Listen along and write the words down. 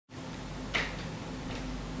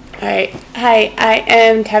Alright, hi, I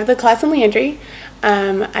am Tabitha Klausen Landry.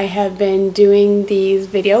 I have been doing these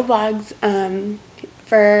video blogs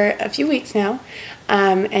for a few weeks now,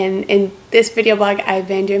 and in this video blog I've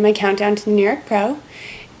been doing my countdown to the New York Pro.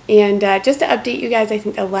 And just to update you guys, I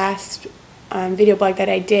think the last video blog that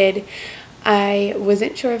I did, I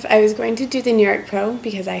wasn't sure if I was going to do the New York Pro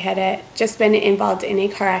because I had just been involved in a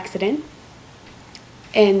car accident,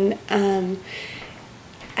 and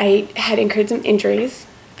I had incurred some injuries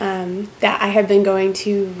that I have been going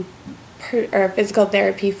to physical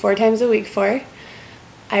therapy 4 times a week for.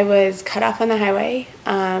 I was cut off on the highway.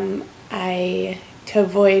 To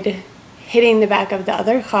avoid hitting the back of the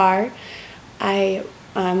other car, I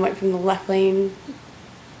went from the left lane.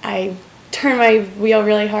 I turned my wheel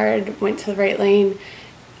really hard, went to the right lane,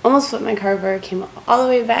 almost flipped my car over, came all the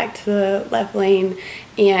way back to the left lane,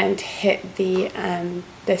 and hit the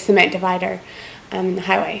cement divider in the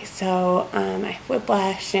highway. So I have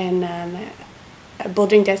whiplash and a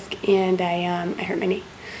bulging disc, and I hurt my knee.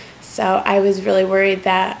 So I was really worried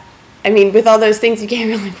that, I mean, with all those things you can't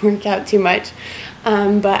really work out too much,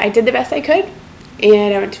 but I did the best I could,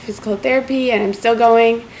 and I went to physical therapy, and I'm still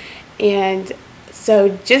going. And so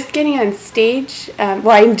just getting on stage,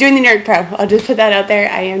 well, I'm doing the New York Pro. I'll just put that out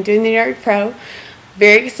there. I am doing the New York Pro.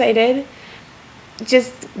 Very excited.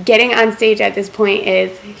 Just getting on stage at this point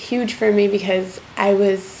is huge for me because I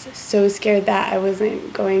was so scared that I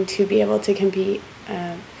wasn't going to be able to compete.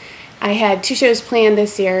 I had 2 shows planned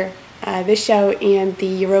this year, this show and the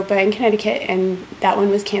Europa in Connecticut, and that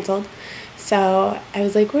one was canceled. So I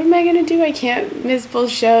was like, what am I going to do? I can't miss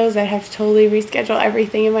both shows. I'd have to totally reschedule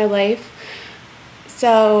everything in my life.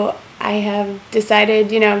 So I have decided,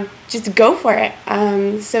 just go for it.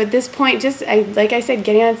 So at this point, like I said,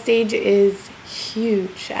 getting on stage is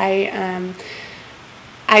huge. I'm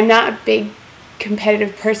not a big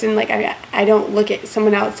competitive person. Like I don't look at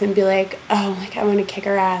someone else and be like, oh, like I want to kick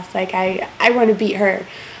her ass. Like I want to beat her.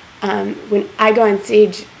 When I go on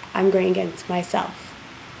stage, I'm going against myself.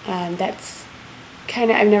 That's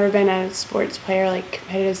I've never been a sports player, like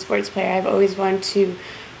competitive sports player. I've always wanted to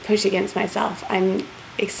push against myself. I'm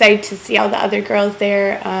excited to see all the other girls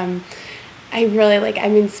there. I'm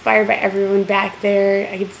inspired by everyone back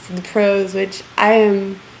there. I get to see the pros, which I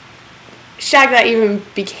am shocked that I even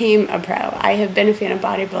became a pro. I have been a fan of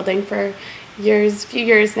bodybuilding for few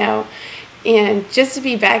years now, and just to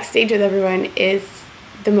be backstage with everyone is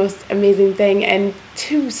the most amazing thing, and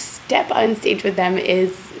to step on stage with them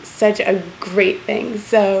is such a great thing.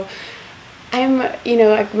 So I'm,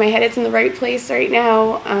 my head is in the right place right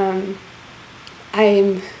now.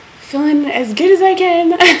 I'm feeling as good as I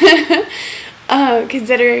can,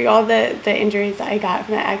 considering all the injuries that I got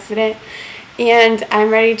from that accident. And I'm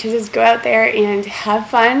ready to just go out there and have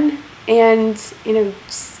fun. And,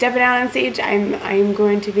 stepping out on stage, I'm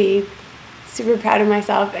going to be super proud of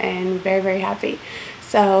myself and very, very happy.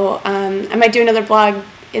 So I might do another vlog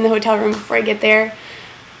in the hotel room before I get there,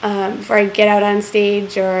 before I get out on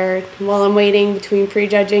stage, or while I'm waiting between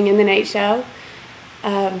prejudging and the night show.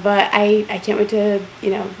 But I can't wait to,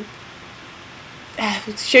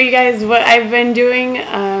 show you guys what I've been doing.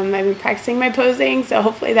 I've been practicing my posing, so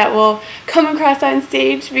hopefully that will come across on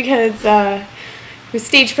stage, because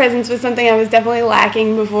stage presence was something I was definitely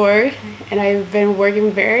lacking before, and I've been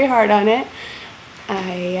working very hard on it.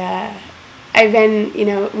 I've been,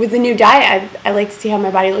 with the new diet, I like to see how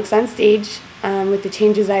my body looks on stage, with the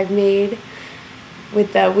changes I've made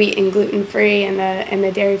with the wheat and gluten-free and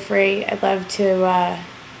the dairy-free. I'd love to,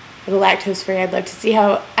 the lactose-free, I'd love to see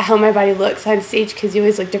how my body looks on stage, because you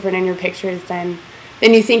always look different in your pictures than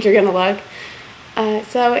you think you're going to look.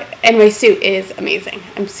 And my suit is amazing.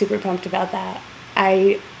 I'm super pumped about that.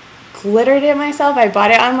 I glittered it myself. I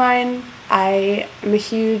bought it online. I am a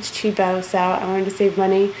huge cheapo, so I wanted to save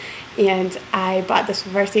money. And I bought this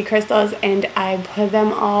Varsity crystals, and I put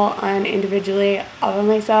them all on individually, all by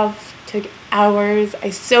myself. Took hours. I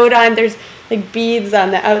sewed on, there's like beads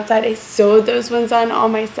on the outside. I sewed those ones on all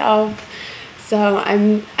myself. So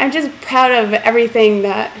I'm just proud of everything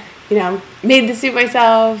that, made the suit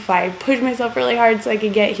myself. I pushed myself really hard so I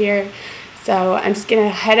could get here. So I'm just gonna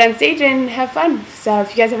head on stage and have fun. So if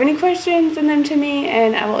you guys have any questions, send them to me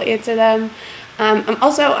and I will answer them.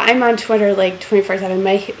 I'm on Twitter like 24/7.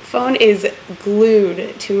 My phone is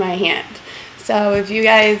glued to my hand. So if you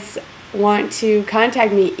guys want to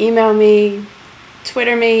contact me, email me,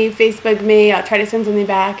 Twitter me, Facebook me. I'll try to send something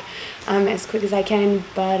back as quick as I can.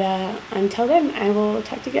 But until then, I will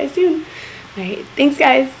talk to you guys soon. All right, thanks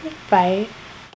guys. Bye.